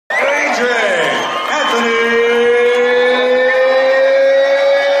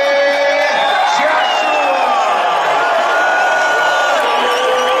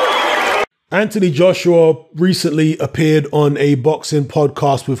Anthony Joshua recently appeared on a boxing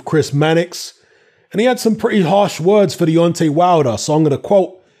podcast with Chris Mannix, and he had some pretty harsh words for Deontay Wilder. So I'm going to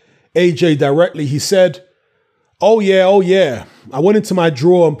quote AJ directly. He said, oh yeah. I went into my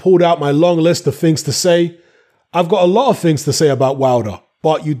drawer and pulled out my long list of things to say. I've got a lot of things to say about Wilder,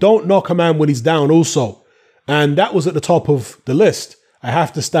 but you don't knock a man when he's down also. And that was at the top of the list. I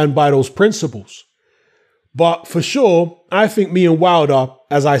have to stand by those principles. But for sure, I think me and Wilder,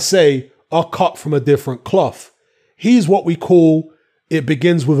 as I say, are cut from a different cloth. He's what we call, it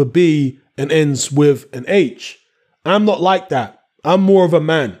begins with a B and ends with an H. I'm not like that. I'm more of a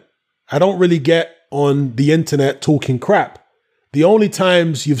man. I don't really get on the internet talking crap. The only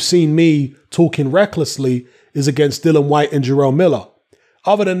times you've seen me talking recklessly is against Dylan White and Jarrell Miller.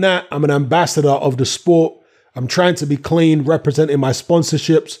 Other than that, I'm an ambassador of the sport. I'm trying to be clean, representing my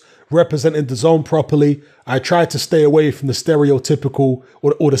sponsorships, representing the zone properly. I try to stay away from the stereotypical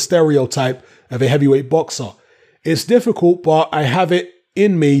or the stereotype of a heavyweight boxer. It's difficult, but I have it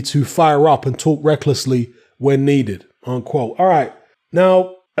in me to fire up and talk recklessly when needed, unquote. All right.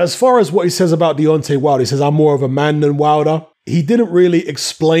 Now, as far as what he says about Deontay Wilder, he says, I'm more of a man than Wilder. He didn't really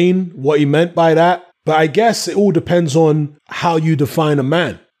explain what he meant by that, but I guess it all depends on how you define a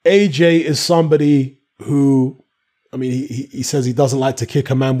man. AJ is somebody who, I mean, he says he doesn't like to kick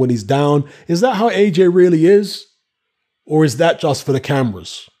a man when he's down. Is that how AJ really is? Or is that just for the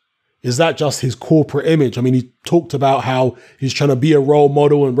cameras? Is that just his corporate image? I mean, he talked about how he's trying to be a role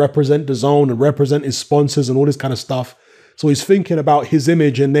model and represent the zone and represent his sponsors and all this kind of stuff. So he's thinking about his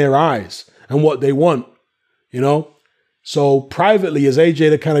image in their eyes and what they want, you know? So privately, is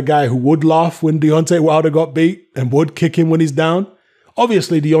AJ the kind of guy who would laugh when Deontay Wilder got beat and would kick him when he's down?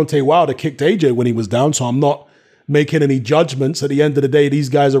 Obviously, Deontay Wilder kicked AJ when he was down, so I'm not making any judgments. At the end of the day, these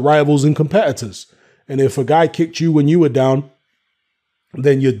guys are rivals and competitors. And if a guy kicked you when you were down,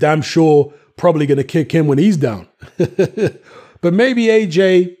 then you're damn sure probably going to kick him when he's down. But maybe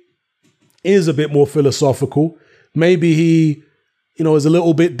AJ is a bit more philosophical. Maybe he, is a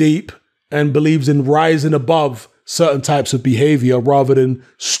little bit deep and believes in rising above certain types of behavior rather than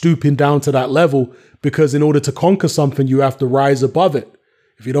stooping down to that level, because in order to conquer something, you have to rise above it.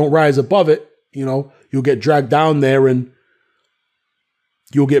 If you don't rise above it, you'll get dragged down there and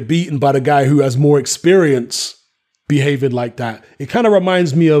you'll get beaten by the guy who has more experience behaving like that. It kind of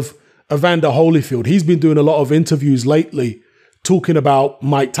reminds me of Evander Holyfield. He's been doing a lot of interviews lately talking about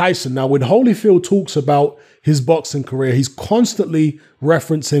Mike Tyson. Now, when Holyfield talks about his boxing career, he's constantly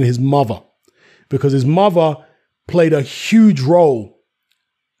referencing his mother, because his mother played a huge role.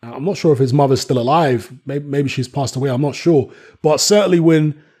 I'm not sure if his mother's still alive. Maybe she's passed away. I'm not sure. But certainly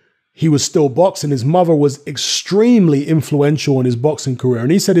when he was still boxing, his mother was extremely influential in his boxing career.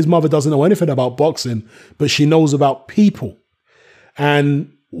 And he said his mother doesn't know anything about boxing, but she knows about people.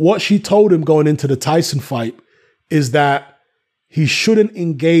 And what she told him going into the Tyson fight is that he shouldn't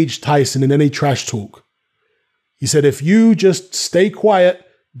engage Tyson in any trash talk. He said, if you just stay quiet,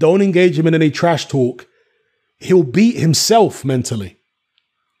 don't engage him in any trash talk, he'll beat himself mentally,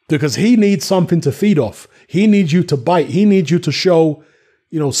 because he needs something to feed off. He needs you to bite. He needs you to show,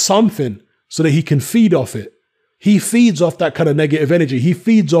 something so that he can feed off it. He feeds off that kind of negative energy. He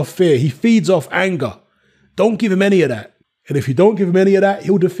feeds off fear. He feeds off anger. Don't give him any of that. And if you don't give him any of that,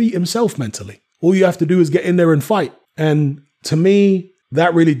 he'll defeat himself mentally. All you have to do is get in there and fight. And to me,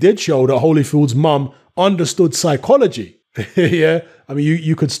 that really did show that Holyfield's mum understood psychology. Yeah. I mean,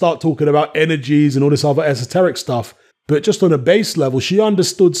 you could start talking about energies and all this other esoteric stuff, but just on a base level, she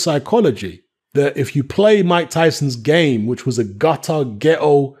understood psychology. That if you play Mike Tyson's game, which was a gutter,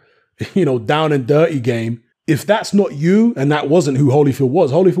 ghetto, down and dirty game, if that's not you, and that wasn't who Holyfield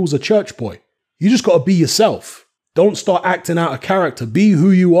was a church boy. You just got to be yourself. Don't start acting out a character. Be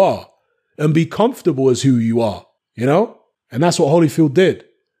who you are and be comfortable as who you are, And that's what Holyfield did.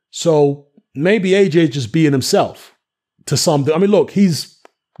 So maybe AJ is just being himself to some. I mean, look, he's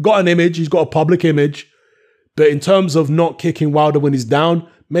got an image. He's got a public image. But in terms of not kicking Wilder when he's down,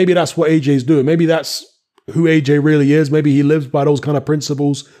 maybe that's what AJ's doing. Maybe that's who AJ really is. Maybe he lives by those kind of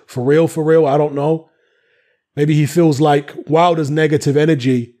principles for real. I don't know. Maybe he feels like Wilder's negative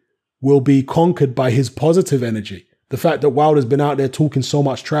energy will be conquered by his positive energy. The fact that Wilder's been out there talking so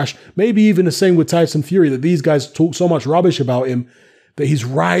much trash, maybe even the same with Tyson Fury, that these guys talk so much rubbish about him that he's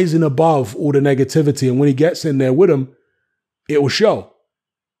rising above all the negativity. And when he gets in there with them, it will show.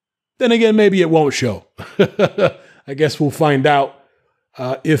 Then again, maybe it won't show. I guess we'll find out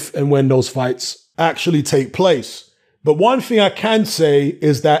if and when those fights actually take place. But one thing I can say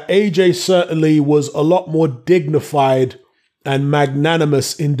is that AJ certainly was a lot more dignified and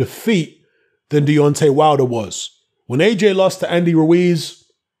magnanimous in defeat than Deontay Wilder was. When AJ lost to Andy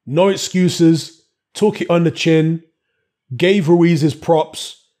Ruiz, no excuses, took it on the chin, gave Ruiz his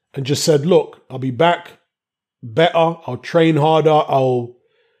props, and just said, look, I'll be back better, I'll train harder, I'll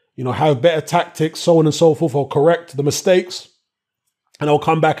have better tactics, so on and so forth, I'll correct the mistakes, and I'll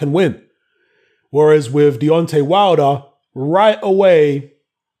come back and win. Whereas with Deontay Wilder, right away,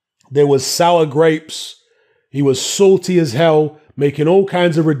 there was sour grapes. He was salty as hell, making all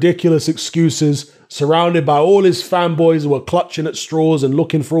kinds of ridiculous excuses, surrounded by all his fanboys who were clutching at straws and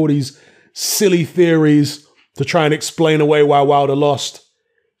looking for all these silly theories to try and explain away why Wilder lost.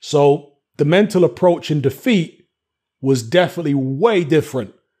 So the mental approach in defeat was definitely way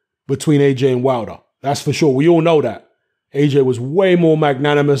different between AJ and Wilder. That's for sure. We all know that. AJ was way more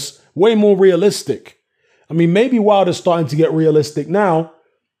magnanimous, way more realistic. I mean, maybe Wilder's starting to get realistic now,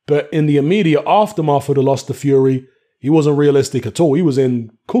 but in the immediate aftermath of the loss to Fury, he wasn't realistic at all. He was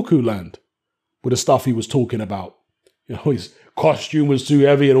in cuckoo land with the stuff he was talking about. His costume was too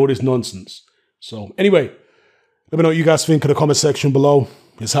heavy and all this nonsense. So anyway, let me know what you guys think in the comment section below.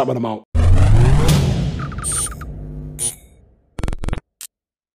 It's happening them out.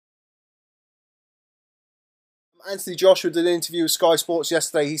 Anthony Joshua did an interview with Sky Sports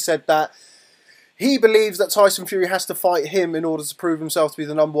yesterday. He said that he believes that Tyson Fury has to fight him in order to prove himself to be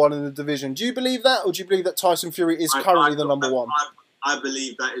the #1 in the division. Do you believe that, or do you believe that Tyson Fury is currently the #1? I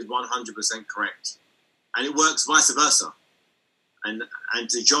believe that is 100% correct. And it works vice versa. And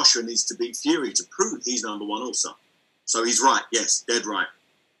Anthony Joshua needs to beat Fury to prove he's #1 also. So he's right, yes, dead right.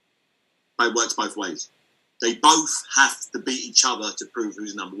 But it works both ways. They both have to beat each other to prove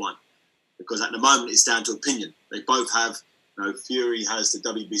who's #1. Because at the moment, it's down to opinion. They both have, Fury has the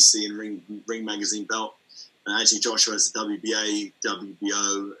WBC and Ring Magazine belt, and Anthony Joshua has the WBA,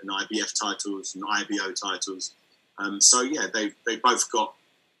 WBO, and IBF titles and IBO titles. So yeah, they both got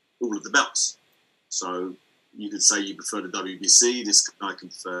all of the belts. So you could say you prefer the WBC. This guy can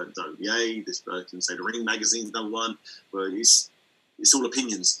prefer the WBA. This guy can say the Ring Magazine's #1. But it's all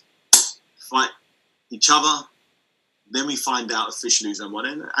opinions. Fight each other. Then we find out officially who's #1.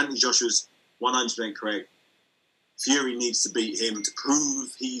 And Anthony Joshua's 100% correct. Fury needs to beat him to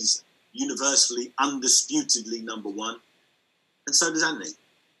prove he's universally, undisputedly #1. And so does Anthony.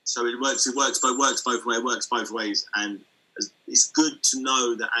 So it works both ways. And it's good to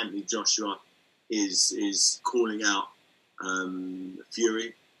know that Anthony Joshua is calling out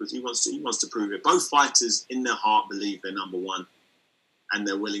Fury because he wants to prove it. Both fighters in their heart believe they're #1. And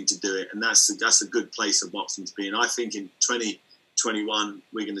they're willing to do it. And that's a good place of boxing to be. And I think in 2021,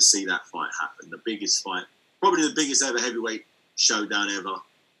 we're going to see that fight happen. The biggest fight, probably the biggest ever heavyweight showdown ever,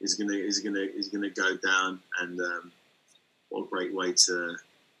 is going to go down. And what a great way to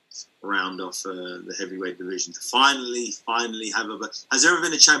round off the heavyweight division. To finally have has there ever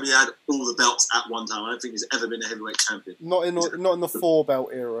been a champion that had all the belts at one time? I don't think there's ever been a heavyweight champion. Not in the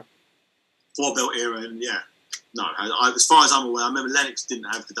 4-belt era. 4-belt era, and yeah. No, as far as I'm aware, I remember Lennox didn't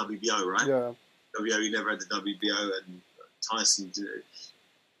have the WBO, right? Yeah. WBO, he never had the WBO, and Tyson did it.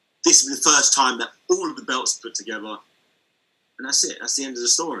 This is the first time that all of the belts put together, and that's it. That's the end of the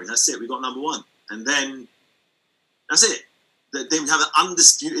story. That's it. We got #1, and then that's it. Then we have an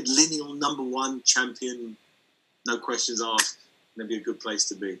undisputed lineal #1 champion, no questions asked. It'd be a good place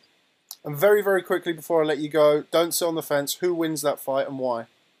to be. And very, very quickly before I let you go, don't sit on the fence. Who wins that fight and why?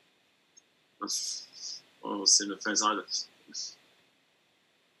 Sit on the fence either.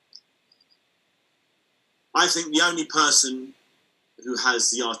 I think the only person who has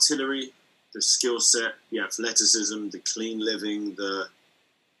the artillery, the skill set, the athleticism, the clean living, the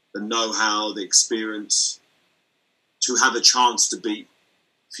know-how, the experience to have a chance to beat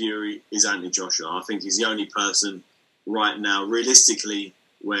Fury is Anthony Joshua. I think he's the only person right now, realistically,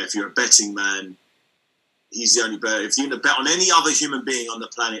 where if you're a betting man, he's the only bet. If you're going to bet on any other human being on the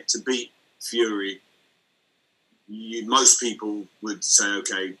planet to beat Fury, most people would say,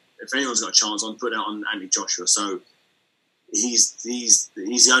 okay, if anyone's got a chance, I'll put it on Anthony Joshua. So he's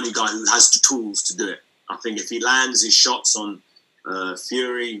the only guy who has the tools to do it. I think if he lands his shots on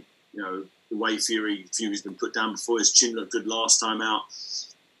Fury, the way Fury's been put down before, his chin looked good last time out.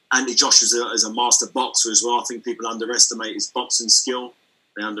 Anthony Joshua is a master boxer as well. I think people underestimate his boxing skill.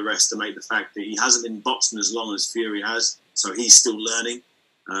 They underestimate the fact that he hasn't been boxing as long as Fury has, so he's still learning.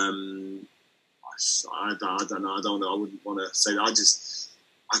 I don't know. I wouldn't want to say that.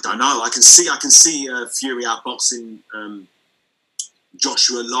 I don't know. I can see Fury outboxing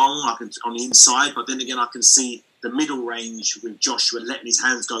Joshua long on the inside, but then again, I can see the middle range with Joshua letting his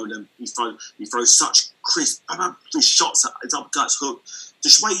hands go. He throws such crisp, his shots, his uppercuts, hook.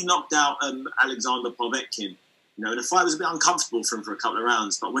 Just way he knocked out Alexander Povetkin. You know, the fight was a bit uncomfortable for him for a couple of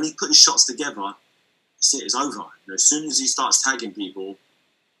rounds, but when he put his shots together, it's over. You know, as soon as he starts tagging people,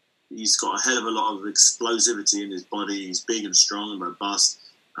 he's got a hell of a lot of explosivity in his body. He's big and strong and robust.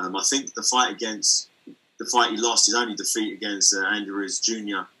 I think the fight he lost, his only defeat against Andy Ruiz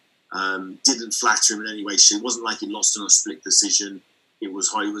Jr., didn't flatter him in any way. It wasn't like he lost on a split decision. It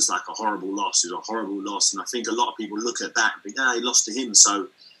was like a horrible loss. It was a horrible loss, and I think a lot of people look at that and think, he lost to him. So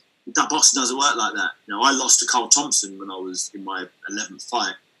that boxing doesn't work like that. You know, I lost to Carl Thompson when I was in my 11th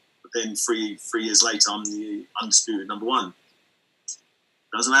fight, but then three years later, I'm the undisputed number one.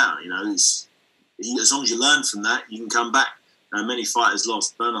 Doesn't matter, you know. As long as you learn from that, you can come back. Many fighters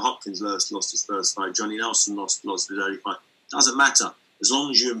lost. Bernard Hopkins lost his first fight. Johnny Nelson lost his early fight. Doesn't matter. As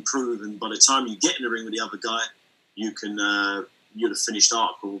long as you improve, and by the time you get in the ring with the other guy, you can you'd have finished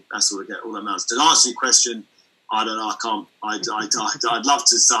article. That's all that matters. To answer your question, I don't know. I can't. I'd love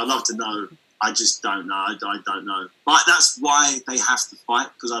to. I'd love to know. I just don't know. I don't know. But that's why they have to fight,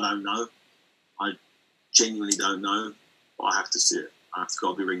 because I don't know. I genuinely don't know. But I have to see it. I've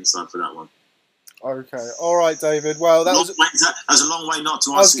got to be ringside for that one. Okay. All right, David. Well, that was a long way not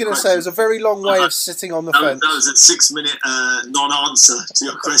to answer. I was going to say it was a very long way of sitting on the fence. That was a 6-minute non-answer to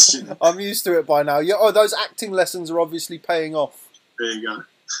your question. I'm used to it by now. Those acting lessons are obviously paying off. There you go.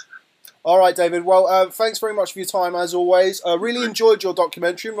 All right, David. Well, thanks very much for your time, as always. I really enjoyed your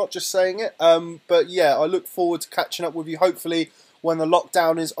documentary. I'm not just saying it. But yeah, I look forward to catching up with you, hopefully, when the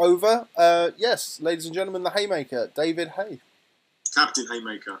lockdown is over. Yes, ladies and gentlemen, the Haymaker, David Haye. Captain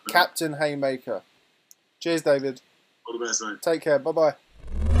Haymaker. Man. Captain Haymaker. Cheers, David. All the best, mate. Take care. Bye-bye.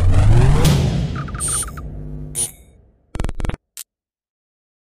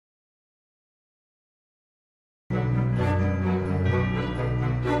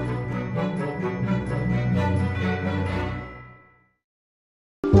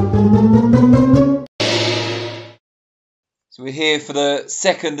 So we're here for the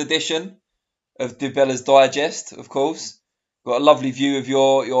second edition of DiBella's Digest, of course. Got a lovely view of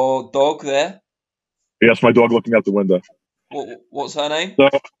your dog there. Yes, my dog looking out the window. What's her name? So,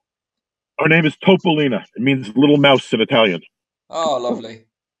 her name is Topolina. It means little mouse in Italian. Oh, lovely.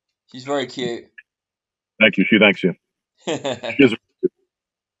 She's very cute. Thank you. She thanks you.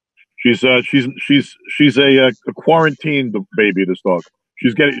 She's a quarantined baby. This dog.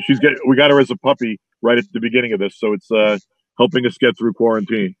 We got her as a puppy right at the beginning of this, so it's helping us get through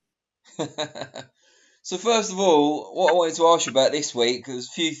quarantine. So first of all, what I wanted to ask you about this week, there's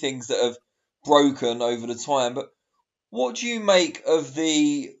a few things that have broken over the time, but what do you make of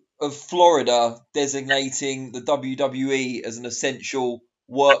Florida designating the WWE as an essential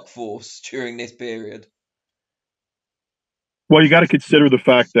workforce during this period? Well, you got to consider the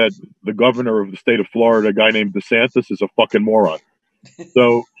fact that the governor of the state of Florida, a guy named DeSantis, is a fucking moron.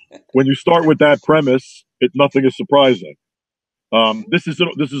 So when you start with that premise, nothing is surprising. This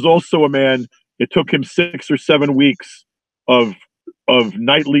is also a man. It took him 6 or 7 weeks of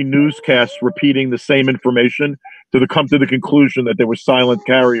nightly newscasts repeating the same information to come to the conclusion that they were silent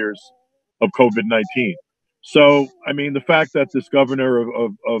carriers of COVID-19. So, I mean, the fact that this governor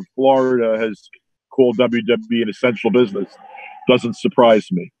of Florida has called WWE an essential business doesn't surprise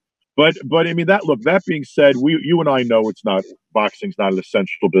me. But I mean, that being said, you and I know boxing's not an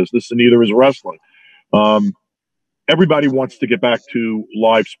essential business, and neither is wrestling. Everybody wants to get back to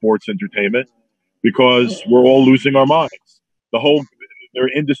live sports entertainment because we're all losing our minds. There are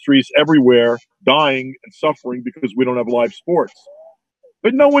industries everywhere dying and suffering because we don't have live sports.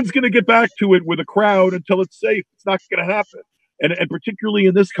 But no one's going to get back to it with a crowd until it's safe. It's not going to happen. And particularly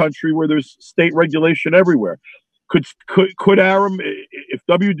in this country where there's state regulation everywhere. Could Aram, if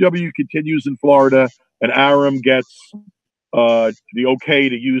WWE continues in Florida and Aram gets the okay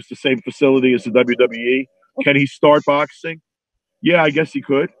to use the same facility as the WWE, can he start boxing? Yeah, I guess he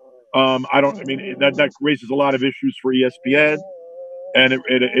could. That raises a lot of issues for ESPN. And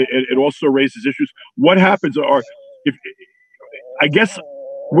it also raises issues. What happens I guess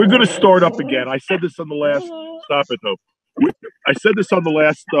we're going to start up again. I said this on the last, stop it though. I said this on the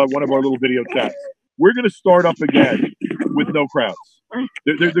last one of our little video chats. We're going to start up again with no crowds.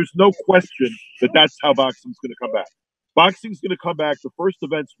 There's no question that's how boxing's going to come back. Boxing's going to come back. The first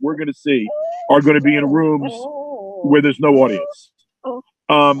events we're going to see are going to be in rooms where there's no audience.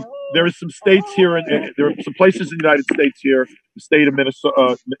 There are some states here, and there are some places in the United States here. The state of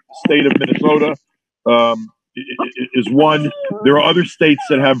Minnesota, is one. There are other states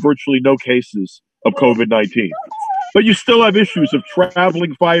that have virtually no cases of COVID-19, but you still have issues of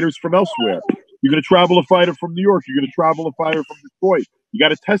traveling fighters from elsewhere. You're going to travel a fighter from New York. You're going to travel a fighter from Detroit. You got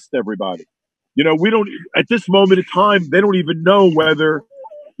to test everybody. You know, we don't, at this moment in time, they don't even know whether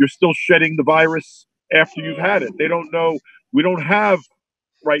you're still shedding the virus after you've had it. They don't know. We don't have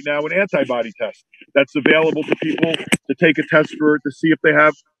right now an antibody test that's available to people to take a test for to see if they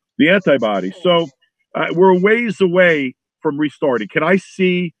have the antibody. So we're a ways away from restarting. Can I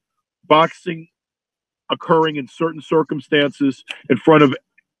see boxing occurring in certain circumstances in front of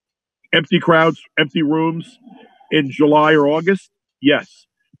empty crowds, empty rooms in July or August? Yes.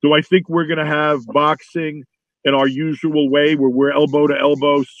 Do I think we're going to have boxing in our usual way where we're elbow to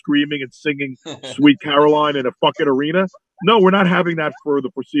elbow screaming and singing Sweet Caroline in a fucking arena? No, we're not having that for the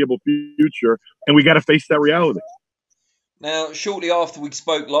foreseeable future, and we got to face that reality. Now, shortly after we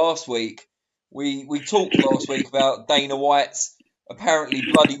spoke last week, we talked last week about Dana White's apparently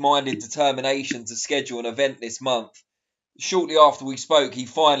bloody-minded determination to schedule an event this month. Shortly after we spoke, he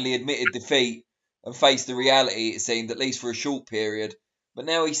finally admitted defeat and faced the reality, it seemed, at least for a short period. But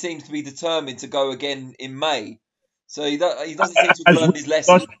now he seems to be determined to go again in May. So he doesn't seem to have learned his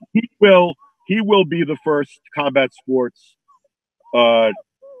lesson. He will be the first combat sports. UFC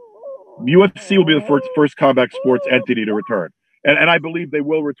will be the first combat sports entity to return, and I believe they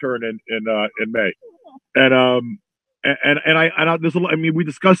will return in May. I mean, we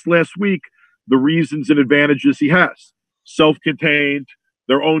discussed last week the reasons and advantages he has: self-contained,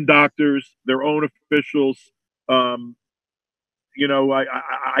 their own doctors, their own officials. You know,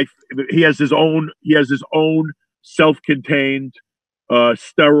 he has his own self-contained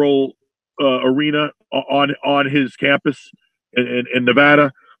sterile arena on his campus in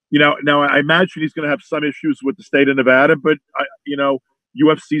Nevada. You know, now I imagine he's going to have some issues with the state of Nevada, but you know,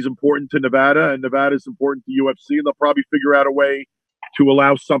 UFC is important to Nevada, and Nevada is important to UFC, and they'll probably figure out a way to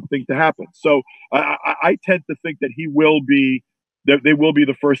allow something to happen. So I tend to think that they will be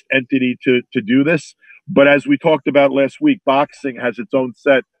the first entity to do this. But as we talked about last week, boxing has its own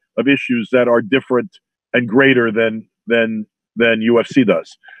set of issues that are different and greater than UFC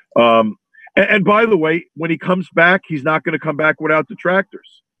does. And by the way, when he comes back, he's not going to come back without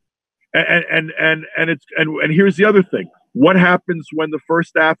detractors. And here's the other thing: what happens when the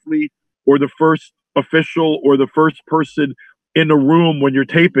first athlete or the first official or the first person in the room when you're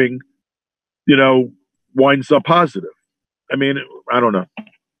taping, you know, winds up positive? I mean, I don't know.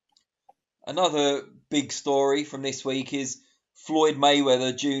 Another big story from this week is Floyd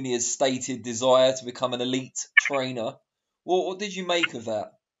Mayweather Jr.'s stated desire to become an elite trainer. What did you make of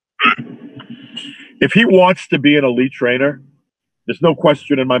that? If he wants to be an elite trainer, there's no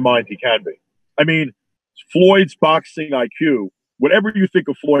question in my mind he can be. I mean, Floyd's boxing IQ, whatever you think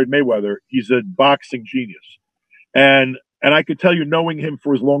of Floyd Mayweather, he's a boxing genius. And I could tell you, knowing him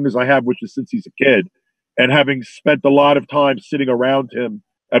for as long as I have, which is since he's a kid, and having spent a lot of time sitting around him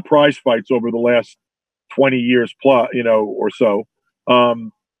at prize fights over the last 20 years plus, you know, or so, I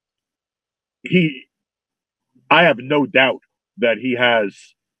have no doubt that he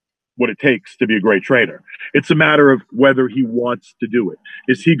has what it takes to be a great trainer. It's a matter of whether he wants to do it.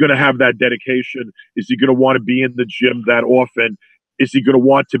 Is he going to have that dedication? Is he going to want to be in the gym that often? Is he going to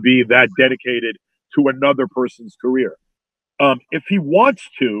want to be that dedicated to another person's career? If he wants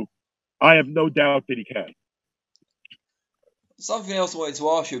to, I have no doubt that he can. Something else I wanted to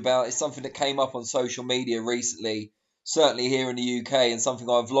ask you about is something that came up on social media recently, certainly here in the UK, and something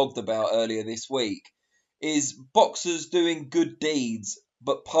I vlogged about earlier this week, is boxers doing good deeds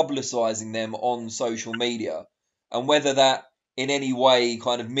but publicising them on social media, and whether that in any way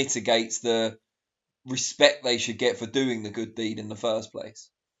kind of mitigates the respect they should get for doing the good deed in the first place.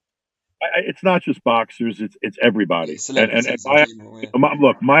 It's not just boxers; it's everybody. Yeah,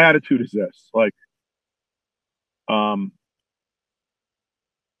 look, my attitude is this: like, I'd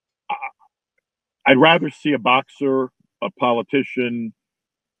rather see a boxer, a politician,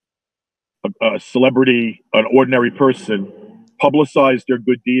 a celebrity, an ordinary person publicize their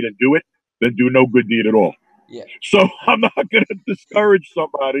good deed and do it than do no good deed at all. Yeah. So I'm not going to discourage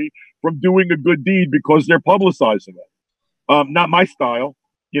somebody from doing a good deed because they're publicizing it. Not my style,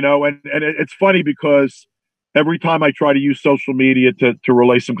 you know. And it's funny because every time I try to use social media to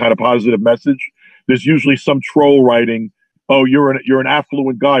relay some kind of positive message, there's usually some troll writing, "Oh, you're an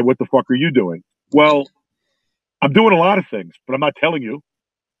affluent guy. What the fuck are you doing?" Well, I'm doing a lot of things, but I'm not telling you.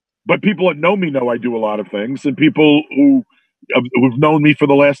 But people that know me know I do a lot of things, and people who've known me for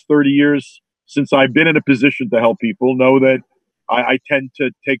the last 30 years since I've been in a position to help people know that I tend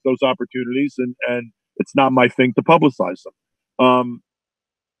to take those opportunities, and it's not my thing to publicize them.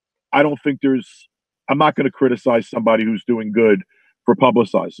 I don't think I'm not going to criticize somebody who's doing good for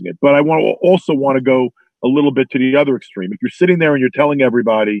publicizing it, but I also want to go a little bit to the other extreme. If you're sitting there and you're telling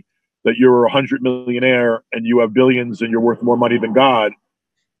everybody that you're a 100 millionaire and you have billions and you're worth more money than God,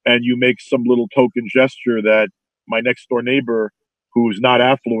 and you make some little token gesture that my next door neighbor, who's not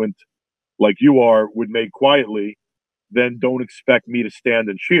affluent like you are, would make quietly, then don't expect me to stand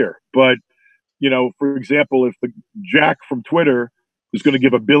and cheer. But, you know, for example, if the Jack from Twitter is going to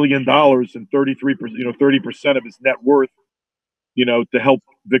give $1 billion and 30% of his net worth, you know, to help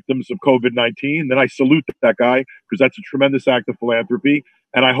victims of COVID-19, then I salute that guy, because that's a tremendous act of philanthropy.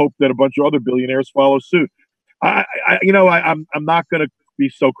 And I hope that a bunch of other billionaires follow suit. I'm not going to be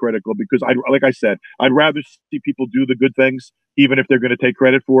so critical, because like I said, I'd rather see people do the good things, even if they're going to take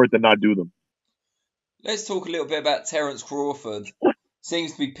credit for it, than not do them. Let's talk a little bit about Terence Crawford.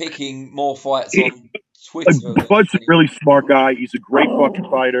 Seems to be picking more fights on Twitter. Bud's a really smart guy. He's a great fucking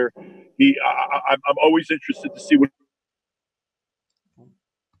fighter. I'm always interested to see what.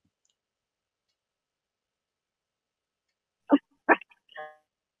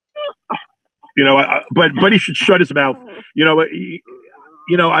 You know, but he should shut his mouth. You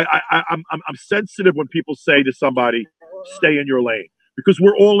know, I'm sensitive when people say to somebody, "Stay in your lane," because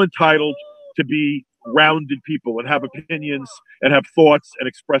we're all entitled to be rounded people and have opinions and have thoughts and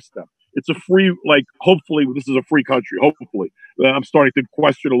express them. It's a free, like, hopefully this is a free country. Hopefully, I'm starting to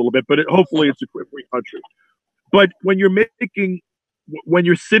question a little bit, but hopefully it's a free country. But when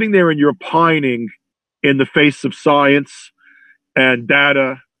you're sitting there and you're pining in the face of science and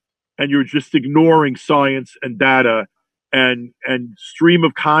data, and you're just ignoring science and data and stream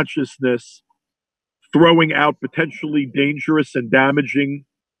of consciousness, throwing out potentially dangerous and damaging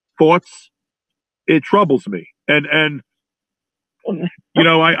thoughts, it troubles me. And you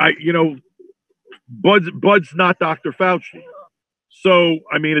know, Bud's not Dr. Fauci. So,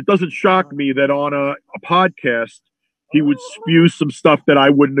 I mean, it doesn't shock me that on a podcast, he would spew some stuff that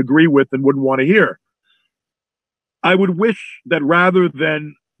I wouldn't agree with and wouldn't want to hear. I would wish that rather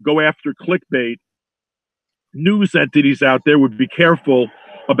than go after clickbait, news entities out there would be careful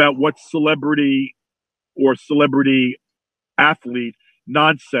about what celebrity or celebrity athlete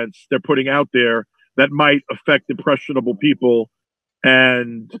nonsense they're putting out there that might affect impressionable people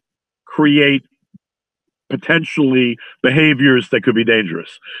and create potentially behaviors that could be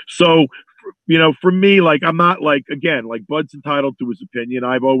dangerous. So, you know, for me, like, I'm not like, again, like, Bud's entitled to his opinion.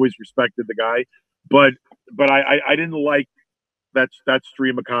 I've always respected the guy, but I didn't like that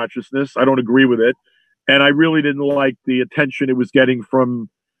stream of consciousness. I don't agree with it. And I really didn't like the attention it was getting from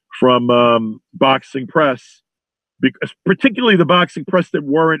boxing press, because particularly the boxing press that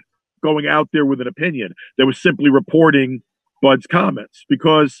weren't going out there with an opinion, that was simply reporting Bud's comments.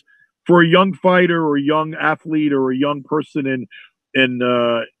 Because for a young fighter or a young athlete or a young person in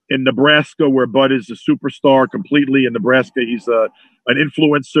Nebraska, where Bud is a superstar completely, in Nebraska he's an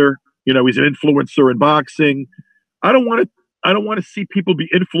influencer. You know, he's an influencer in boxing. I don't want to see people be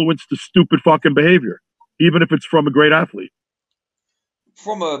influenced to stupid fucking behavior, even if it's from a great athlete.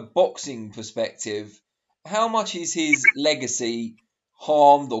 From a boxing perspective, how much is his legacy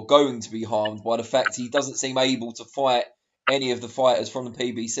harmed or going to be harmed by the fact he doesn't seem able to fight any of the fighters from the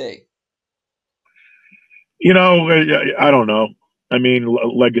PBC? You know, I don't know. I mean,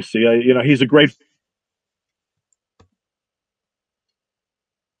 legacy, you know, he's a great.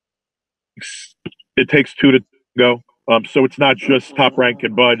 It takes two to go. So it's not just Top Rank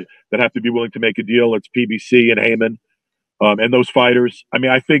and Bud that have to be willing to make a deal. It's PBC and Heyman, and those fighters. I mean,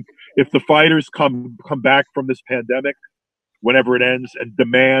 I think if the fighters come back from this pandemic, whenever it ends, and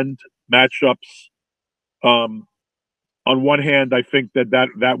demand matchups, on one hand, I think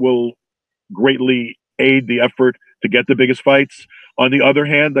that will greatly aid the effort to get the biggest fights. On the other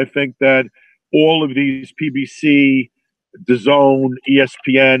hand, I think that all of these PBC, DAZN,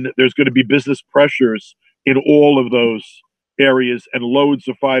 ESPN, there's going to be business pressures in all of those areas, and loads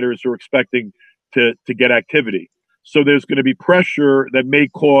of fighters are expecting to get activity. So there's going to be pressure that may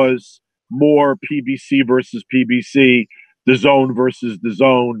cause more PBC versus PBC, DAZN versus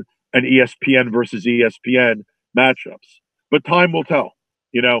DAZN, and ESPN versus ESPN matchups. But time will tell.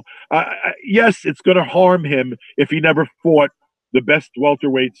 You know, yes, it's going to harm him if he never fought the best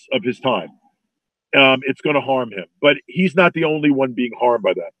welterweights of his time. It's going to harm him, but he's not the only one being harmed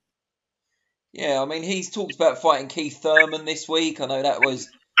by that. Yeah, I mean, he's talked about fighting Keith Thurman this week. I know that was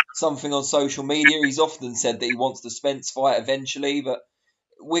something on social media. He's often said that he wants the Spence fight eventually, but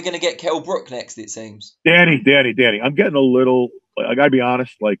we're going to get Kell Brook next, it seems. Danny, I'm getting a little, I got to be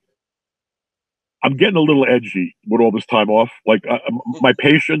honest, like, I'm getting a little edgy with all this time off. Like, my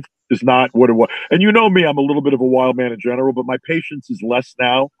patience is not what it was. And you know me, I'm a little bit of a wild man in general, but my patience is less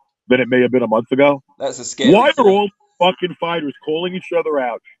now than it may have been a month ago. That's a scary Why thing. are all fucking fighters calling each other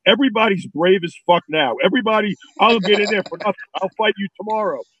out? Everybody's brave as fuck now. Everybody, I'll get in there for nothing. I'll fight you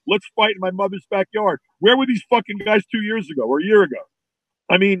tomorrow. Let's fight in my mother's backyard. Where were these fucking guys 2 years ago or a year ago?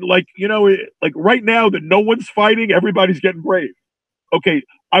 I mean, like, like right now that no one's fighting, everybody's getting brave. Okay,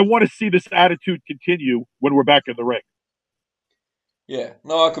 I want to see this attitude continue when we're back in the ring. Yeah,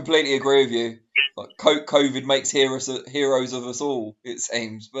 no, I completely agree with you. Like COVID makes heroes of us all, it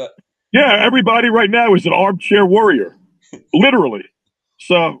seems. But yeah, everybody right now is an armchair warrior, literally.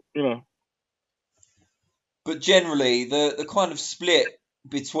 So But generally, the kind of split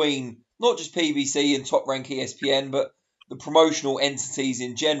between not just PBC and Top Rank ESPN, but the promotional entities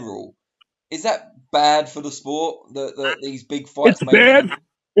in general, is that bad for the sport? That these big fights it's may bad happen?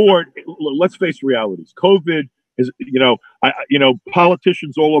 for. Let's face realities. COVID is,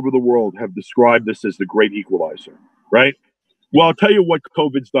 politicians all over the world have described this as the great equalizer, right? Well, I'll tell you what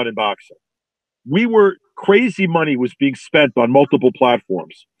COVID's done in boxing. Crazy money was being spent on multiple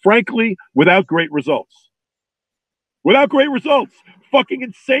platforms, frankly, without great results. Without great results. Fucking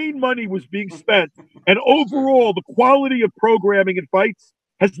insane money was being spent. And overall, the quality of programming and fights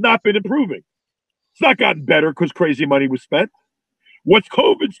has not been improving. It's not gotten better because crazy money was spent. What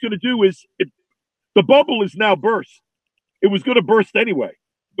COVID's going to do is the bubble is now burst. It was going to burst anyway.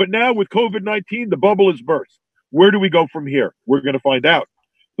 But now with COVID-19, the bubble is burst. Where do we go from here? We're going to find out.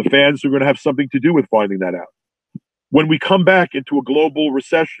 The fans are going to have something to do with finding that out. When we come back into a global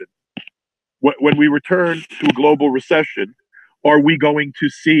recession, when we return to a global recession, are we going to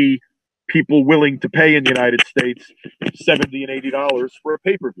see people willing to pay in the United States $70 and $80 for a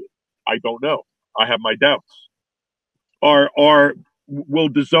pay-per-view? I don't know. I have my doubts. Will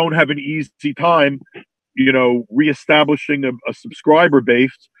DAZN have an easy time, reestablishing a subscriber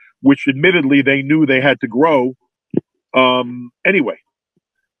base, which admittedly they knew they had to grow anyway?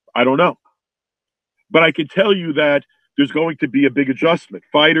 I don't know. But I can tell you that there's going to be a big adjustment.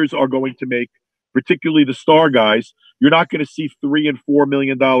 Fighters are going to make, particularly the star guys, you're not going to see $3 and $4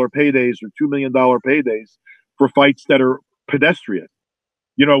 million paydays or $2 million paydays for fights that are pedestrian.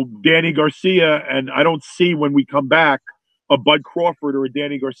 Danny Garcia, and I don't see when we come back a Bud Crawford or a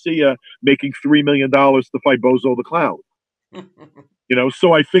Danny Garcia making $3 million to fight Bozo the Clown.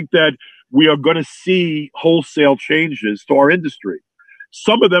 So I think that we are going to see wholesale changes to our industry.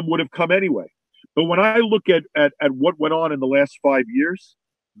 Some of them would have come anyway. But when I look at what went on in the last 5 years,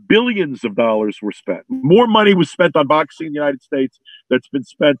 billions of dollars were spent. More money was spent on boxing in the United States that's been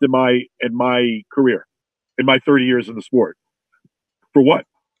spent in my career, in my 30 years in the sport. For what?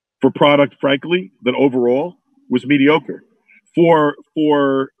 For product, frankly, that overall was mediocre. For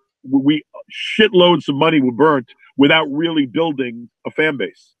shitloads of money were burnt without really building a fan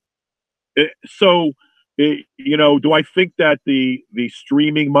base. Do I think that the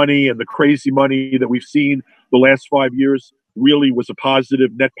streaming money and the crazy money that we've seen the last 5 years really was a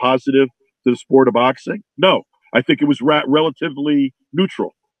net positive to the sport of boxing? No, I think it was relatively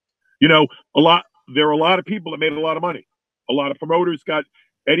neutral. There are a lot of people that made a lot of money. A lot of promoters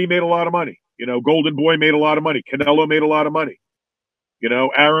Eddie made a lot of money. Golden Boy made a lot of money. Canelo made a lot of money.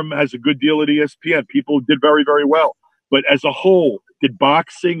 Arum has a good deal at ESPN. People did very, very well. But as a whole, did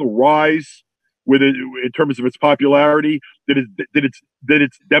boxing rise with it in terms of its popularity? Did its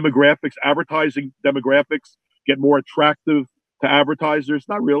demographics, advertising demographics, get more attractive to advertisers?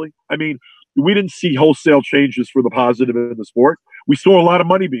 Not really. I mean, we didn't see wholesale changes for the positive in the sport. We saw a lot of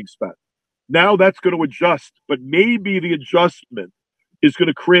money being spent. Now that's going to adjust, but maybe the adjustment is going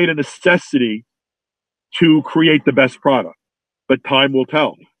to create a necessity to create the best product. But time will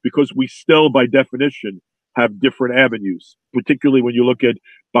tell, because we still, by definition, have different avenues, particularly when you look at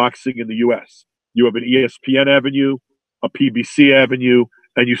boxing in the U.S. You have an ESPN avenue, a PBC avenue,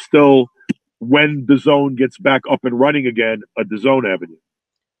 and you still, when DAZN gets back up and running again, a DAZN avenue.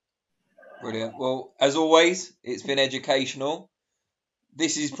 Brilliant. Well, as always, it's been educational.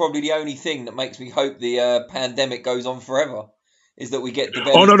 This is probably the only thing that makes me hope the pandemic goes on forever, is that we get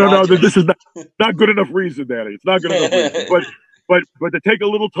DiBella's Oh, no. Digest. This is not good enough reason, Danny. It's not good enough reason. But to take a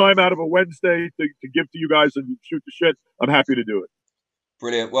little time out of a Wednesday to give to you guys and shoot the shit, I'm happy to do it.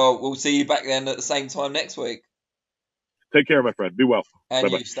 Brilliant. Well, we'll see you back then at the same time next week. Take care, my friend. Be well. And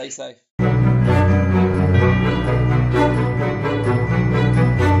Bye-bye. you stay safe.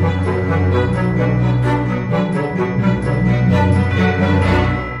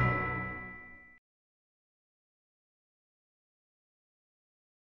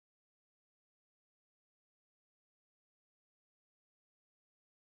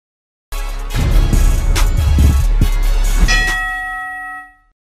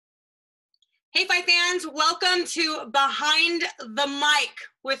 Hey, fight fans, welcome to Behind the Mic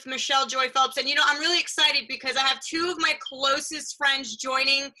with Michelle Joy Phelps. And I'm really excited because I have two of my closest friends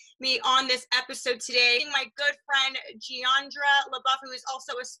joining me on this episode today. My good friend, Giandra LaBeouf, who is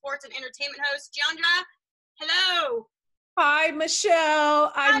also a sports and entertainment host. Giandra, hello. Hi,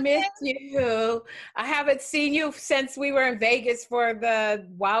 Michelle. I Hi, missed Jen. you. I haven't seen you since we were in Vegas for the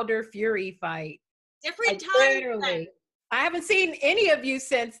Wilder Fury fight. Different Like, times. literally. I haven't seen any of you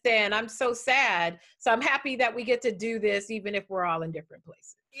since then. I'm so sad. So I'm happy that we get to do this, even if we're all in different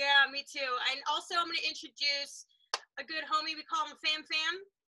places. Yeah, me too. And also, I'm going to introduce a good homie. We call him Fam Fam.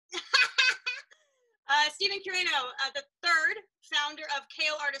 Stephen Carreno, the third founder of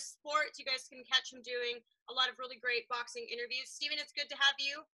KO Artist Sports. You guys can catch him doing a lot of really great boxing interviews. Stephen, it's good to have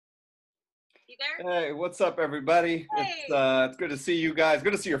you. You there? Hey, what's up, everybody? Hey. It's good to see you guys.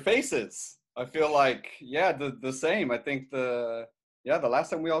 Good to see your faces. I feel like, yeah, the same. I think the last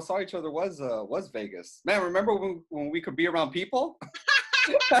time we all saw each other was Vegas. Man, remember when we could be around people?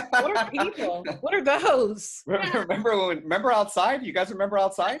 What are people? What are those? Remember outside? You guys remember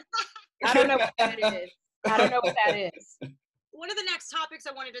outside? I don't know what that is. I don't know what that is. One of the next topics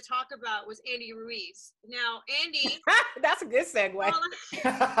I wanted to talk about was Andy Ruiz. Now, Andy. That's a good segue.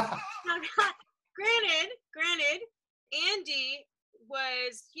 Granted, Andy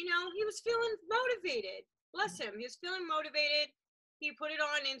was, he was feeling motivated. Bless him. He was feeling motivated. He put it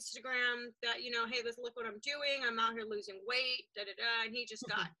on Instagram that, hey, look what I'm doing. I'm out here losing weight, and he just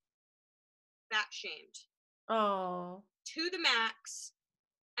got fat shamed. Oh. To the max.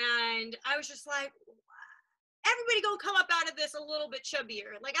 And I was just like, everybody gonna come up out of this a little bit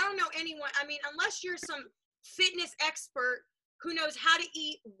chubbier. Like, I don't know anyone. I mean, unless you're some fitness expert who knows how to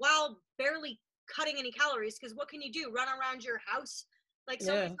eat while barely cutting any calories, because what can you do? Run around your house? Like,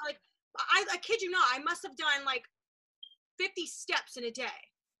 so it's like, I kid you not, I must have done like 50 steps in a day.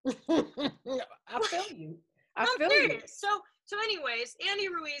 I feel you. I'm serious. So anyways, Andy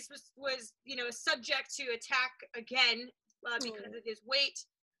Ruiz was subject to attack again because of his weight.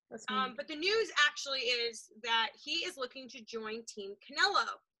 But the news actually is that he is looking to join Team Canelo.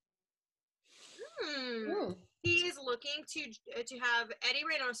 He is looking to have Eddie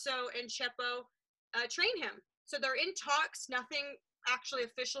Reynoso and Chepo train him. So they're in talks, nothing actually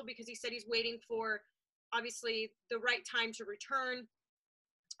official, because he said he's waiting for, obviously, the right time to return,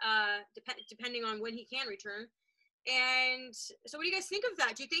 depending on when he can return. And so what do you guys think of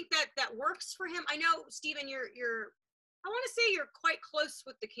that? Do you think that works for him? I know, Stephen, I want to say you're quite close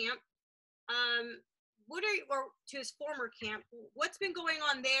with the camp. Or to his former camp, what's been going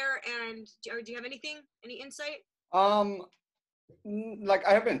on there, and do you have any insight? Like,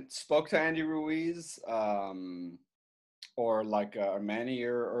 I haven't spoke to Andy Ruiz, or like Manny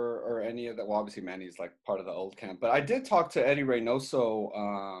or any of that. Well, obviously Manny's like part of the old camp, but I did talk to Eddie Reynoso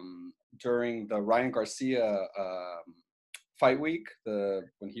during the Ryan Garcia fight week,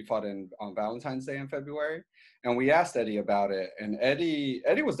 when he fought on Valentine's Day in February, and we asked Eddie about it, and Eddie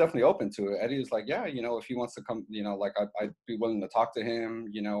was definitely open to it. Eddie was like, yeah, if he wants to come, like I'd be willing to talk to him,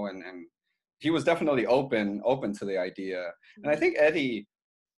 and he was definitely open to the idea. And I think Eddie,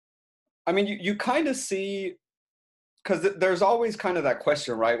 I mean, you kind of see, because there's always kind of that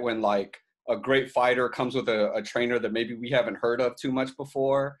question, right, when like a great fighter comes with a trainer that maybe we haven't heard of too much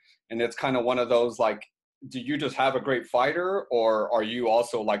before, and it's kind of one of those like, do you just have a great fighter, or are you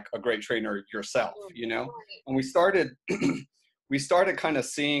also like a great trainer yourself, And we started kind of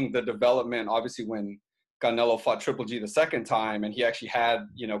seeing the development, obviously, when Canelo fought Triple G the second time, and he actually had,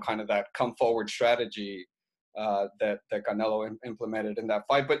 kind of that come forward strategy that Canelo implemented in that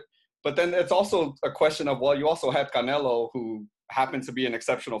fight. But then it's also a question of, well, you also had Canelo, who happened to be an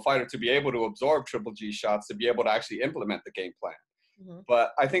exceptional fighter, to be able to absorb Triple G shots, to be able to actually implement the game plan.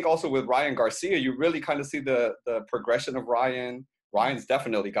 But I think also with Ryan Garcia, you really kind of see the progression of Ryan. Ryan's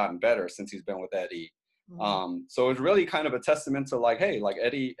definitely gotten better since he's been with Eddie. So it's really kind of a testament to like, hey, like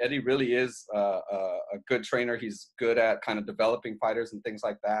Eddie really is a good trainer. He's good at kind of developing fighters and things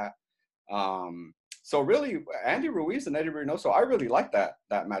like that. So really, Andy Ruiz and Eddie Reynoso, I really like that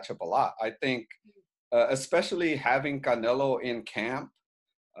matchup a lot. I think, especially having Canelo in camp,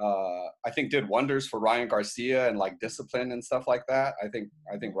 I think did wonders for Ryan Garcia and like discipline and stuff like that. I think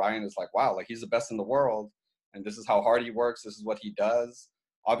Ryan is like, wow, like he's the best in the world, and this is how hard he works. This is what he does.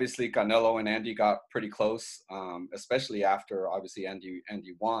 Obviously, Canelo and Andy got pretty close, especially after obviously Andy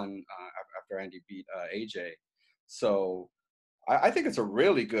won after Andy beat AJ. So I think it's a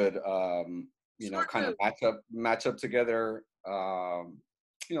really good kind of matchup together.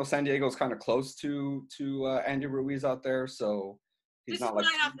 San Diego's kind of close to Andy Ruiz out there, so. This is what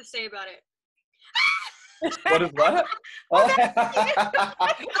I have to say about it. What is what?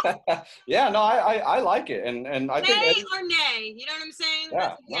 Yeah, no, I like it, and I think nay or nay. You know what I'm saying?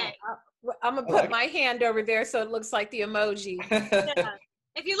 Yeah, nay. I'm gonna put my hand over there so it looks like the emoji. Yeah.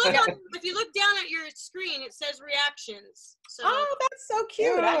 If you look down at your screen, it says reactions. So oh, that's so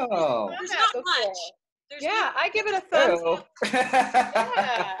cute. Oh. there's not much. Yeah, I give it a thumbs Hello. up.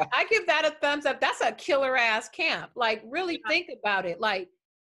 Yeah, I give that a thumbs up. That's a killer ass camp. Like, really think about it. Like,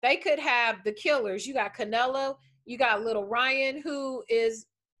 they could have the killers. You got Canelo, you got little Ryan, who is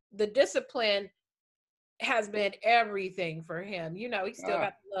the discipline has been everything for him. You know, he still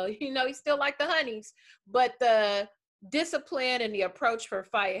got the, you know, he's still like the honeys, but the discipline and the approach for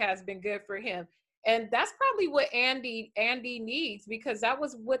fight has been good for him. And that's probably what Andy needs, because that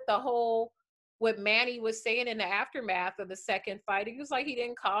was what Manny was saying in the aftermath of the second fight. He was like, he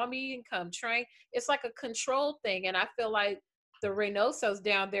didn't call me and come train. It's like a control thing. And I feel like the Reynosos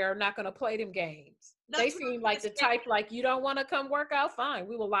down there are not going to play them games. They seem like the type, like, you don't want to come work out, fine.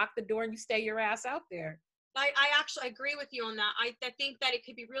 We will lock the door and you stay your ass out there. I actually agree with you on that. I think that it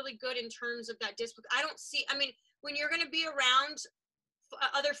could be really good in terms of that discipline. I mean, when you're going to be around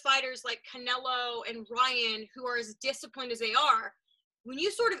other fighters like Canelo and Ryan, who are as disciplined as they are, when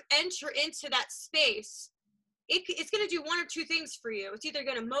you sort of enter into that space, it's going to do one or two things for you. It's either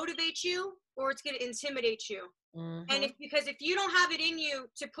going to motivate you or it's going to intimidate you. Mm-hmm. And because if you don't have it in you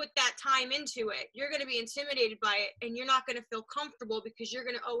to put that time into it, you're going to be intimidated by it, and you're not going to feel comfortable because you're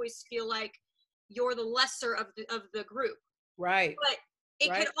going to always feel like you're the lesser of the group. Right. But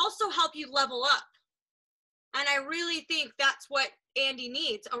it could also help you level up. And I really think that's what Andy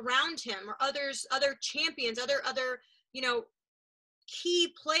needs around him, or other champions, other, you know,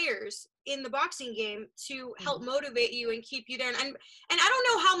 key players in the boxing game to help motivate you and keep you there. And I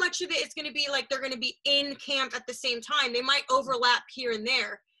don't know how much of it is going to be like they're going to be in camp at the same time. They might overlap here and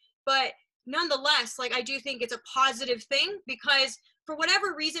there, but nonetheless, like, I do think it's a positive thing, because for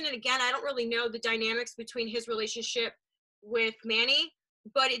whatever reason, and again, I don't really know the dynamics between his relationship with Manny,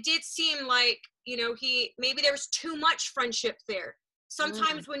 but it did seem like, you know, maybe there was too much friendship there.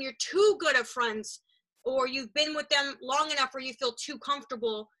 Sometimes when you're too good of friends, or you've been with them long enough where you feel too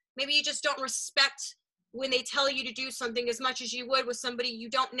comfortable, maybe you just don't respect when they tell you to do something as much as you would with somebody you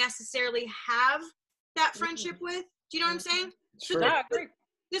don't necessarily have that friendship with. Do you know what I'm saying? Sure. So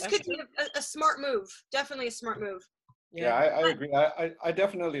this could be a smart move. Definitely a smart move. Yeah, I agree. I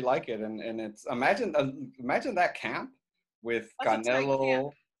definitely like it. And it's, imagine that camp with Canelo,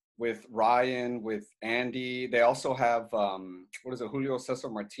 with Ryan, with Andy. They also have what is it, Julio Cesar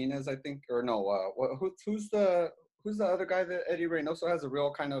Martinez, I think, or no? Who's the other guy that Eddie Reynoso has, a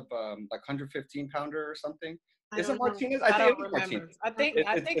real kind of like 115 pounder or something? Is it Martinez? I think it's Martinez. I think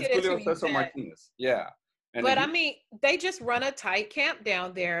it is Julio Cesar Martinez. Yeah. But I mean, they just run a tight camp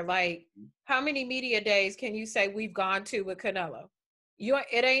down there. Like, how many media days can you say we've gone to with Canelo?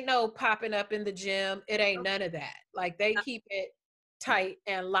 It ain't no popping up in the gym. It ain't none of that. Like, they keep it tight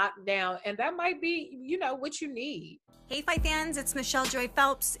and locked down, and that might be, you know, what you need. Hey Fight fans, it's Michelle Joy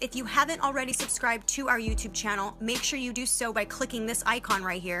Phelps. If you haven't already subscribed to our YouTube channel, make sure you do so by clicking this icon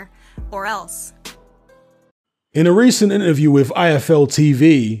right here, or else. In a recent interview with IFL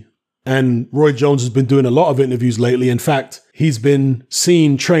TV, and Roy Jones has been doing a lot of interviews lately. In fact, he's been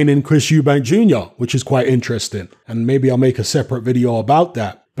seen training Chris Eubank Jr., which is quite interesting. And maybe I'll make a separate video about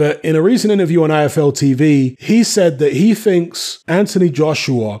that. But in a recent interview on IFL TV, he said that he thinks Anthony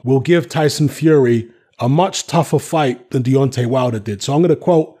Joshua will give Tyson Fury a much tougher fight than Deontay Wilder did. So I'm going to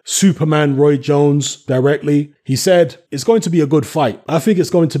quote Superman Roy Jones directly. He said, "It's going to be a good fight. I think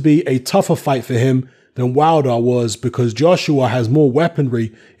it's going to be a tougher fight for him than Wilder was, because Joshua has more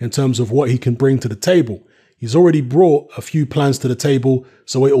weaponry in terms of what he can bring to the table. He's already brought a few plans to the table,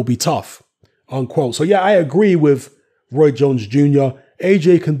 so it will be tough," unquote. So yeah, I agree with Roy Jones Jr.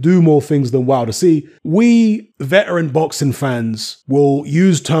 AJ can do more things than Wilder. See, we veteran boxing fans will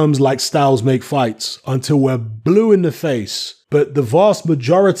use terms like styles make fights until we're blue in the face. But the vast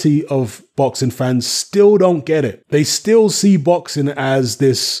majority of boxing fans still don't get it. They still see boxing as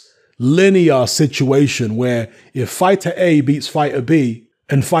this linear situation where if fighter A beats fighter B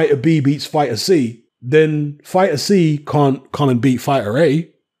and fighter B beats fighter C, then fighter C can't come and beat fighter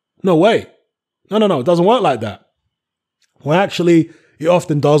A. No way. No. It doesn't work like that. Well, actually, it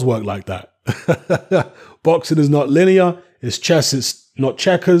often does work like that. Boxing is not linear. It's chess. It's not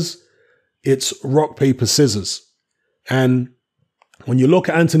checkers. It's rock, paper, scissors. And when you look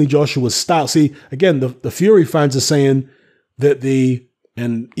at Anthony Joshua's style, see, again, the Fury fans are saying that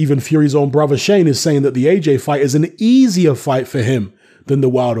and even Fury's own brother Shane is saying that the AJ fight is an easier fight for him than the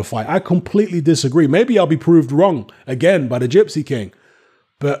Wilder fight. I completely disagree. Maybe I'll be proved wrong again by the Gypsy King.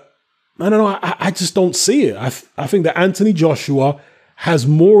 But I don't know. I just don't see it. I think that Anthony Joshua has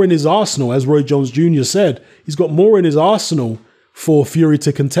more in his arsenal, as Roy Jones Jr. said. He's got more in his arsenal for Fury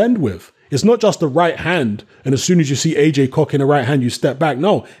to contend with. It's not just the right hand, and as soon as you see AJ cocking a right hand, you step back.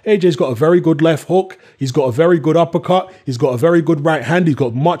 No, AJ's got a very good left hook. He's got a very good uppercut. He's got a very good right hand. He's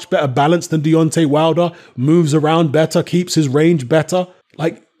got much better balance than Deontay Wilder, moves around better, keeps his range better.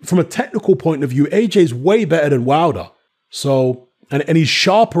 Like, from a technical point of view, AJ's way better than Wilder. So, and he's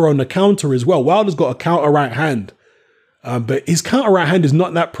sharper on the counter as well. Wilder's got a counter right hand. But his counter right hand is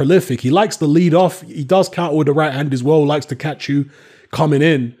not that prolific. He likes to lead off. He does counter with the right hand as well. Likes to catch you coming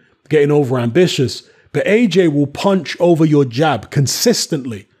in, getting over ambitious. But AJ will punch over your jab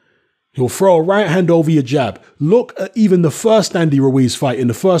consistently. He'll throw a right hand over your jab. Look at even the first Andy Ruiz fight in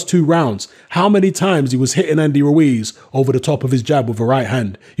the first 2 rounds. How many times he was hitting Andy Ruiz over the top of his jab with a right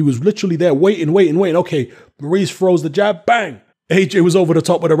hand. He was literally there waiting. Okay, Ruiz throws the jab, bang. AJ was over the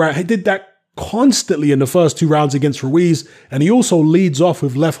top with a right hand. He did that constantly in the first 2 rounds against Ruiz, and he also leads off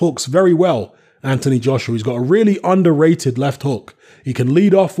with left hooks very well. Anthony Joshua, he's got a really underrated left hook. He can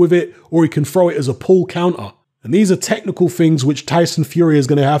lead off with it, or he can throw it as a pull counter. And these are technical things which Tyson Fury is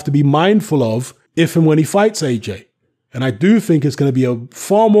going to have to be mindful of if and when he fights AJ. And I do think it's going to be a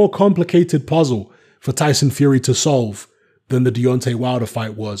far more complicated puzzle for Tyson Fury to solve than the Deontay Wilder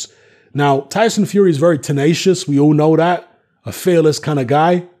fight was. Now, Tyson Fury is very tenacious. We all know that. A fearless kind of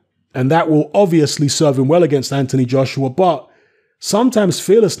guy. And that will obviously serve him well against Anthony Joshua, but sometimes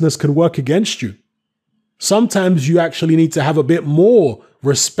fearlessness can work against you. Sometimes you actually need to have a bit more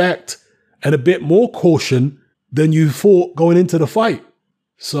respect and a bit more caution than you thought going into the fight.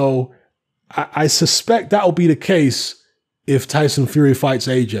 So I suspect that'll be the case if Tyson Fury fights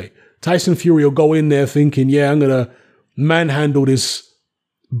AJ. Tyson Fury will go in there thinking, yeah, I'm going to manhandle this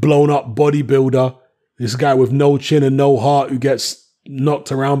blown up bodybuilder, this guy with no chin and no heart who gets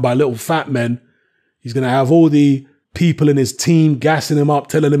knocked around by little fat men. He's going to have all the people in his team gassing him up,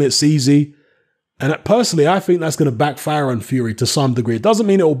 telling him it's easy. And personally, I think that's going to backfire on Fury to some degree. It doesn't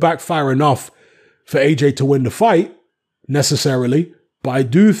mean it will backfire enough for AJ to win the fight, necessarily. But I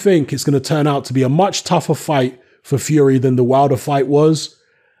do think it's going to turn out to be a much tougher fight for Fury than the Wilder fight was.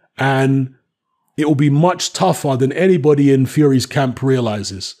 And it will be much tougher than anybody in Fury's camp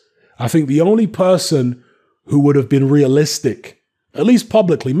realizes. I think the only person who would have been realistic, at least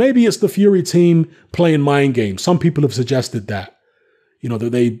publicly, maybe it's the Fury team playing mind games. Some people have suggested that,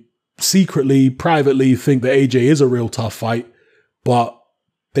 that they secretly, privately think that AJ is a real tough fight, but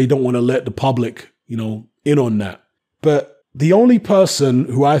they don't want to let the public, in on that. But the only person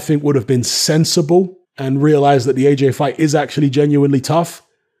who I think would have been sensible and realized that the AJ fight is actually genuinely tough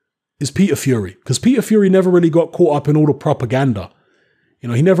is Peter Fury. Because Peter Fury never really got caught up in all the propaganda.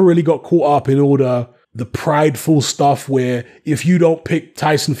 He never really got caught up in all the prideful stuff where if you don't pick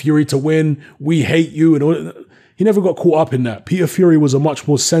Tyson Fury to win, we hate you. And all. He never got caught up in that. Peter Fury was a much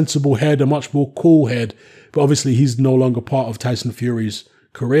more sensible head, a much more cool head. But obviously he's no longer part of Tyson Fury's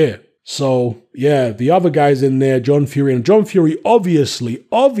career. So yeah, the other guys in there, John Fury, and John Fury obviously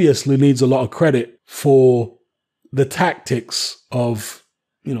needs a lot of credit for the tactics of,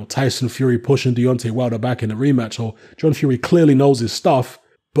 Tyson Fury pushing Deontay Wilder back in the rematch. So John Fury clearly knows his stuff,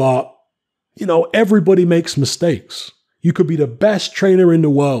 but everybody makes mistakes. You could be the best trainer in the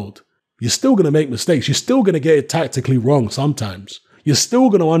world. You're still going to make mistakes. You're still going to get it tactically wrong sometimes. You're still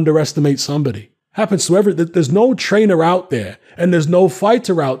going to underestimate somebody. Happens to there's no trainer out there and there's no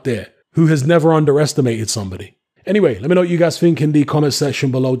fighter out there who has never underestimated somebody. Anyway, let me know what you guys think in the comment section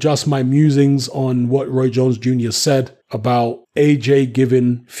below. Just my musings on what Roy Jones Jr. said about AJ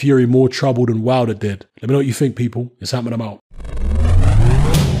giving Fury more trouble than Wilder did. Let me know what you think, people. It's happening. I'm out.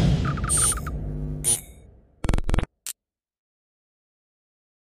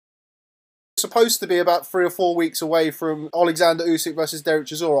 Supposed to be about 3 or 4 weeks away from Alexander Usyk versus Derek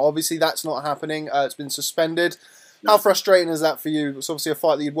Chisora. Obviously, that's not happening. It's been suspended. How frustrating is that for you? It's obviously a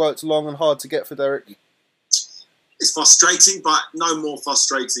fight that you'd worked long and hard to get for Derek. It's frustrating, but no more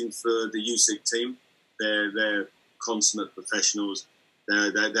frustrating for the Usyk team. They're consummate professionals.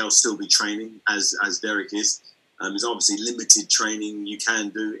 They'll still be training as Derek is. There's obviously limited training you can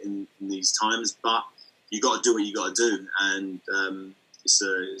do in these times, but you got to do what you got to do. And it's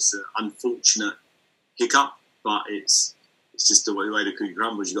an unfortunate hiccup, but it's just the way the cookie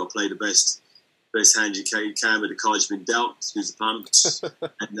crumbles. You got to play the best hand you can with the cards you've been dealt. Excuse the pun.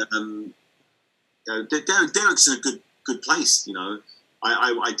 And Derek's in a good place.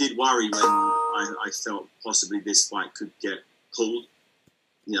 I did worry when I felt possibly this fight could get pulled.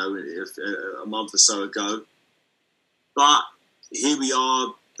 A month or so ago, but here we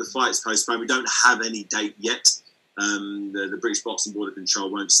are. The fight's postponed. We don't have any date yet. The British Boxing Board of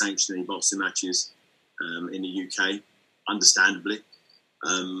Control won't sanction any boxing matches in the UK, understandably.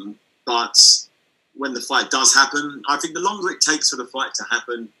 But when the fight does happen, I think the longer it takes for the fight to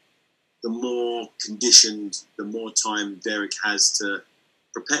happen, the more conditioned, the more time Derek has to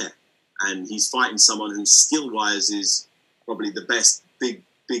prepare. And he's fighting someone who skill-wise is probably the best big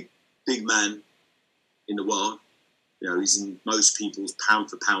man in the world. You know, he's in most people's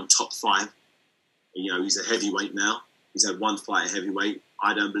pound-for-pound top 5. You know, he's a heavyweight now. He's had one fight at heavyweight.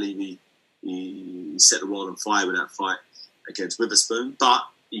 I don't believe he set the world on fire with that fight against Witherspoon. But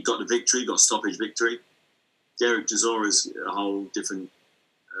he got the victory, got stoppage victory. Derek Chisora's a whole different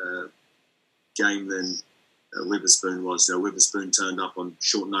game than Witherspoon was. So Witherspoon turned up on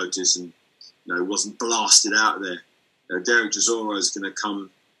short notice and wasn't blasted out of there. Derek Chisora is going to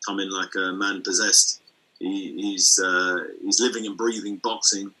come in like a man possessed. He's living and breathing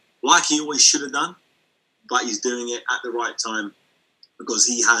boxing like he always should have done, but he's doing it at the right time because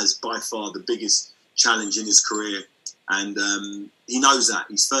he has by far the biggest challenge in his career, and he knows that.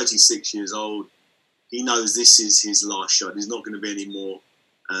 He's 36 years old. He knows this is his last shot. There's not going to be any more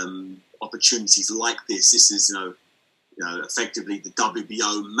opportunities like this. This is, effectively the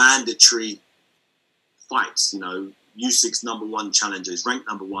WBO mandatory fights. USYK's #1 challenger. He's ranked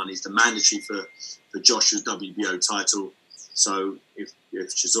 #1. He's the mandatory for Joshua's WBO title. So if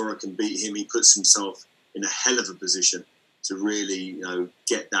Chisora can beat him, he puts himself in a hell of a position to really,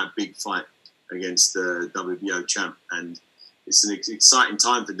 get that big fight against the WBO champ. And it's an exciting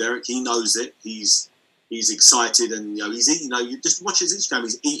time for Derek. He knows it. He's excited, and he's eating. You just watch his Instagram.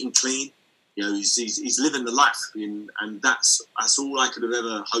 He's eating clean. He's living the life, and that's all I could have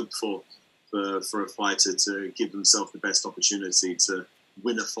ever hoped for a fighter, to give themselves the best opportunity to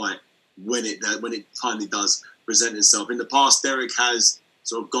win a fight when it finally does present itself. In the past, Derek has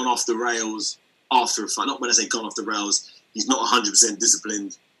sort of gone off the rails after a fight. Not when I say gone off the rails, he's not 100%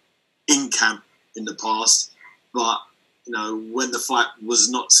 disciplined in camp in the past, but when the fight was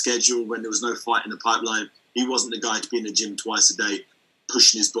not scheduled, when there was no fight in the pipeline, he wasn't the guy to be in the gym twice a day,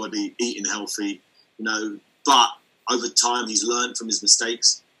 pushing his body, eating healthy, But over time, he's learned from his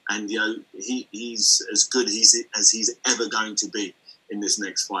mistakes, and he's as good as he's ever going to be in this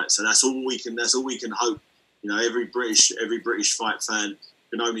next fight. So that's all we can hope. Every British fight fan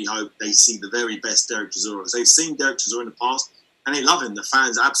can only hope they see the very best Derek Chisora, because they've seen Derek Chisora in the past and they love him. The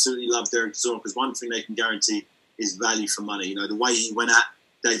fans absolutely love Derek Chisora, because one thing they can guarantee is value for money. The way he went at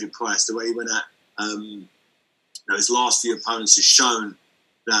David Price, the way he went at his last few opponents has shown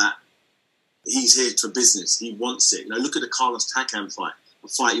that he's here for business. He wants it. Look at the Carlos Takam fight, a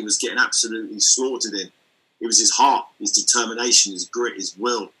fight he was getting absolutely slaughtered in. It was his heart, his determination, his grit, his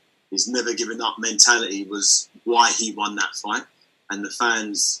will, his never giving up mentality was why he won that fight. And the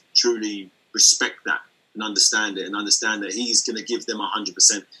fans truly respect that and understand it, and understand that he's going to give them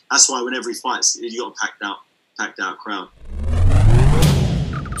 100%. That's why whenever he fights, you got a packed out crowd.